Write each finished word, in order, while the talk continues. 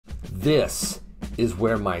This is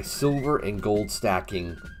where my silver and gold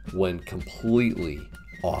stacking went completely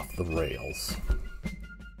off the rails.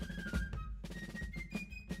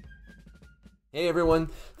 Hey everyone,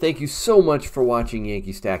 thank you so much for watching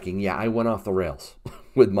Yankee Stacking. Yeah, I went off the rails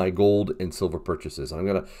with my gold and silver purchases. I'm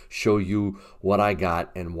going to show you what I got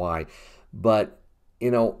and why. But, you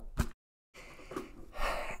know,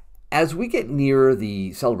 as we get nearer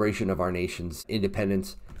the celebration of our nation's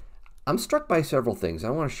independence, I'm struck by several things. I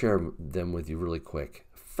want to share them with you really quick.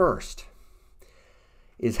 First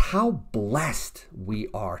is how blessed we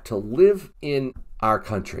are to live in our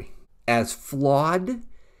country, as flawed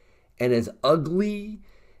and as ugly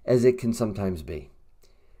as it can sometimes be.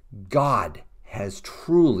 God has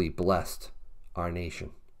truly blessed our nation.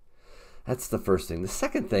 That's the first thing. The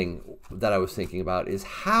second thing that I was thinking about is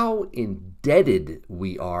how indebted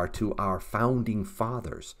we are to our founding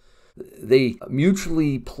fathers. They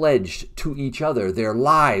mutually pledged to each other their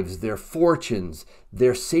lives, their fortunes,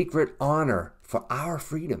 their sacred honor for our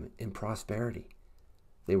freedom and prosperity.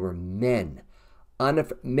 They were men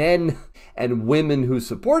and women who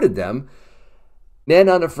supported them, men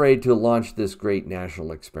unafraid to launch this great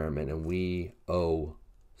national experiment, and we owe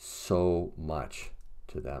so much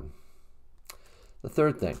to them. The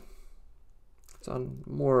third thing, it's on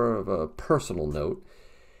more of a personal note,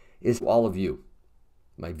 is all of you,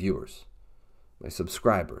 my viewers, my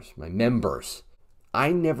subscribers, my members.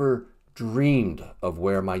 I never dreamed of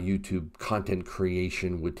where my YouTube content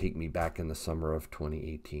creation would take me back in the summer of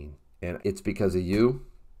 2018. And it's because of you,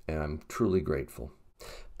 and I'm truly grateful.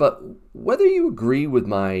 But whether you agree with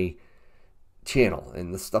my channel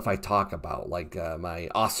and the stuff I talk about, like my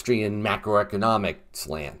Austrian macroeconomic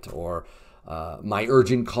slant, or my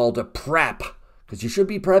urgent call to prep, because you should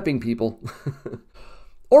be prepping, people,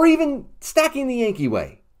 or even stacking the Yankee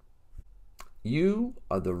way, you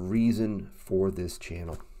are the reason for this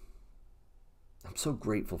channel. I'm so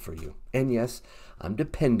grateful for you. And yes, I'm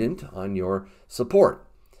dependent on your support.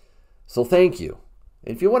 So thank you.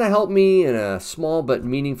 And if you want to help me in a small but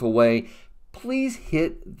meaningful way, please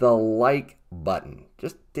hit the like button.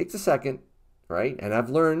 Just takes a second, right? And I've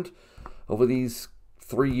learned over these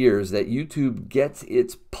 3 years that YouTube gets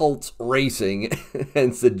its pulse racing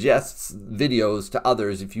and suggests videos to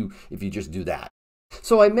others if you just do that.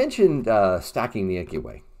 So I mentioned stacking the Yankee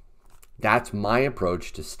way. That's my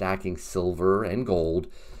approach to stacking silver and gold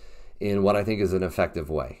in what I think is an effective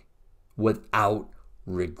way, without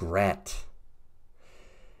regret.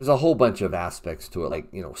 There's a whole bunch of aspects to it, like,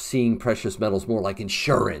 you know, seeing precious metals more like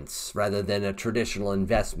insurance rather than a traditional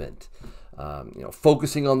investment. You know,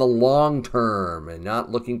 focusing on the long term and not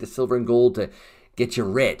looking to silver and gold to get you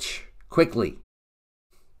rich quickly.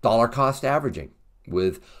 Dollar cost averaging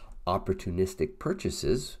with opportunistic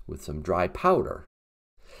purchases with some dry powder.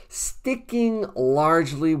 Sticking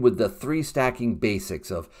largely with the 3 stacking basics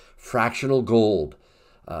of fractional gold,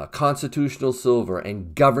 constitutional silver,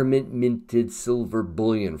 and government minted silver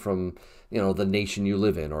bullion from, you know, the nation you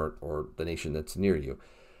live in or the nation that's near you.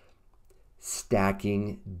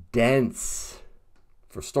 Stacking dense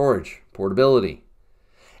for storage, portability,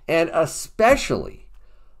 and especially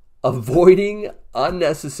avoiding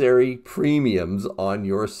unnecessary premiums on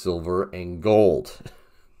your silver and gold.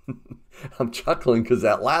 I'm chuckling because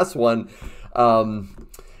that last one,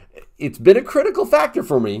 it's been a critical factor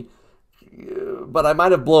for me, but I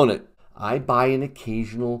might have blown it. I buy an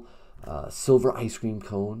occasional silver ice cream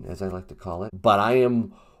cone, as I like to call it, but I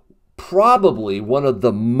am probably one of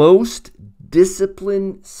the most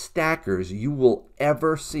disciplined stackers you will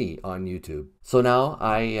ever see on YouTube. So now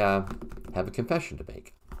I have a confession to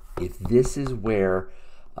make. If this is where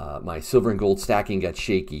my silver and gold stacking got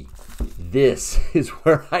shaky, this is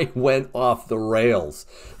where I went off the rails.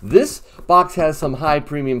 This box has some high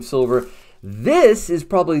premium silver. This is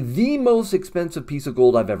probably the most expensive piece of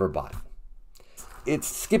gold I've ever bought. It's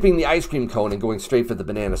skipping the ice cream cone and going straight for the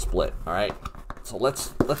banana split, all right? So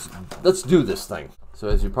let's do this thing. So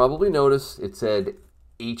as you probably noticed, it said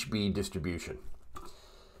HB distribution.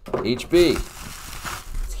 HB,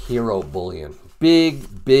 it's Hero Bullion.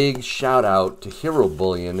 Big shout out to Hero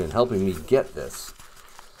Bullion in helping me get this.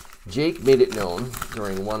 Jake made it known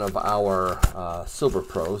during one of our Silver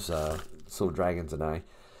Pros, Silver Dragons and I,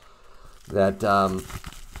 that the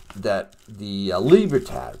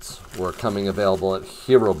Libertads were coming available at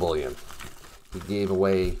Hero Bullion. He gave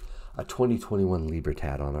away a 2021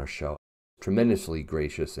 Libertad on our show. Tremendously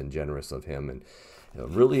gracious and generous of him, and you know,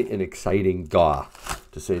 really an exciting gaw,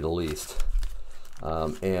 to say the least.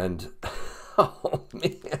 And oh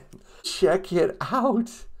man, check it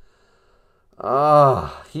out.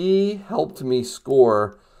 He helped me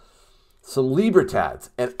score some Libertads.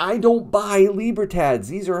 And I don't buy Libertads.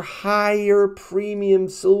 These are higher premium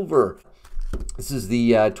silver. This is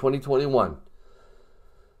the 2021.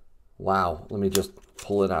 Wow, let me just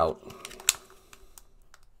pull it out.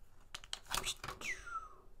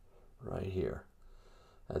 Right here.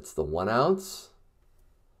 That's the 1 ounce.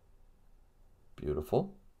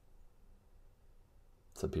 Beautiful.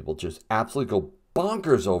 Some people just absolutely go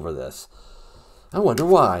bonkers over this. I wonder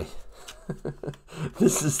why.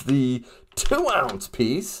 This is the 2 ounce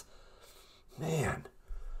piece. Man,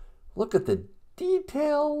 look at the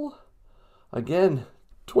detail. Again,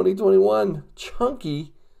 2021,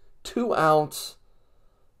 chunky 2 ounce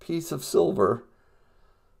piece of silver.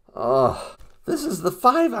 This is the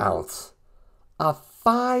 5 ounce. A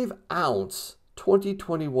 5 ounce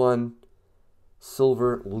 2021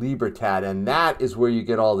 silver Libertad. And that is where you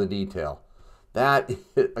get all the detail. I'm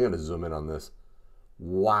going to zoom in on this.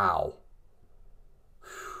 Wow.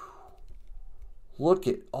 Look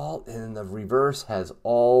at all, and the reverse has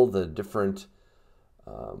all the different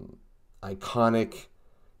iconic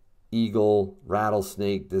eagle,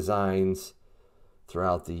 rattlesnake designs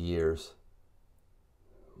throughout the years.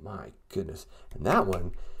 My goodness. And that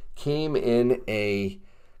one came in a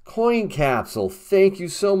coin capsule. Thank you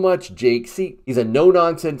so much, Jake. See, he's a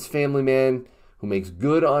no-nonsense family man who makes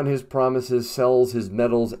good on his promises, sells his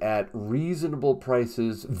metals at reasonable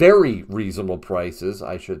prices, very reasonable prices,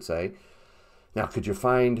 I should say. Now, could you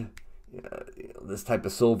find this type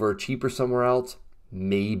of silver cheaper somewhere else?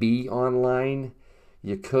 Maybe online.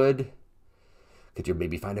 You could. Could you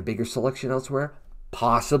maybe find a bigger selection elsewhere?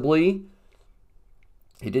 Possibly.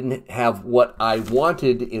 He didn't have what I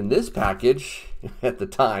wanted in this package at the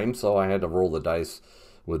time, so I had to roll the dice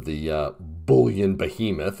with the bullion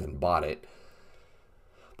behemoth and bought it.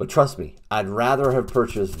 But trust me, I'd rather have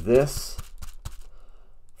purchased this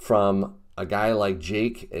from a guy like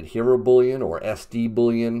Jake at Hero Bullion or SD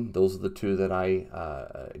Bullion. Those are the two that I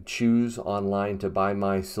choose online to buy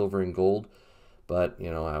my silver and gold. But,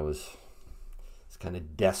 you know, I was kind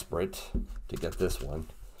of desperate to get this one.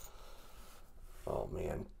 Oh,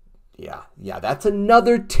 man. Yeah, that's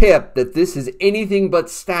another tip, that this is anything but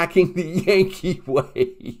stacking the Yankee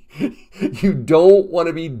way. You don't want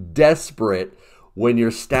to be desperate when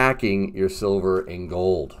you're stacking your silver and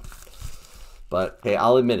gold. But, hey,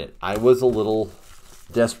 I'll admit it. I was a little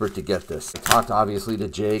desperate to get this. I talked, obviously, to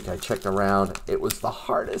Jake. I checked around. It was the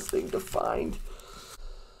hardest thing to find.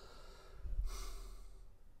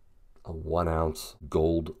 A 1 ounce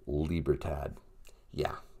gold Libertad.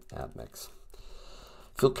 Yeah, that mix.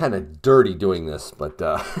 Feel kind of dirty doing this, but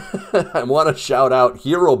I want to shout out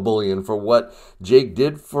Hero Bullion for what Jake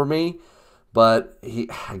did for me. But he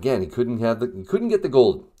couldn't get the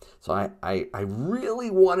gold. So I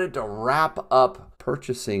really wanted to wrap up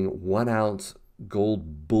purchasing 1 ounce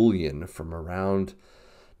gold bullion from around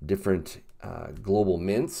different global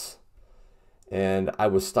mints, and I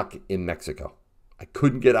was stuck in Mexico. I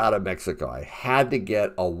couldn't get out of Mexico. I had to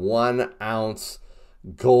get a 1 ounce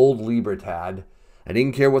gold Libertad. I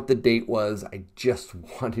didn't care what the date was. I just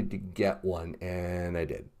wanted to get one, and I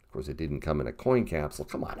did. Of course, it didn't come in a coin capsule.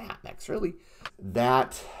 Come on, Atmex, really?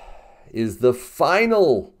 That is the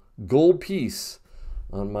final gold piece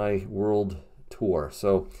on my world tour.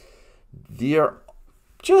 So they are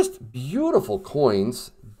just beautiful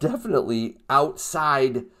coins, definitely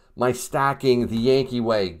outside my stacking the Yankee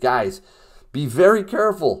way. Guys, be very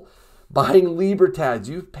careful buying Libertads.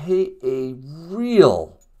 You pay a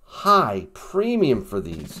real high premium for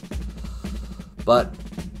these. But,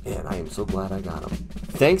 man, I am so glad I got them.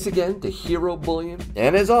 Thanks again to Hero Bullion.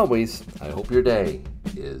 And as always, I hope your day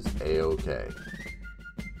is A-OK.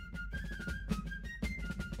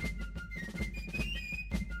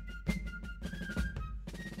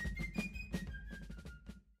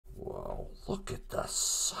 Wow, look at the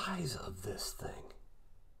size of this thing.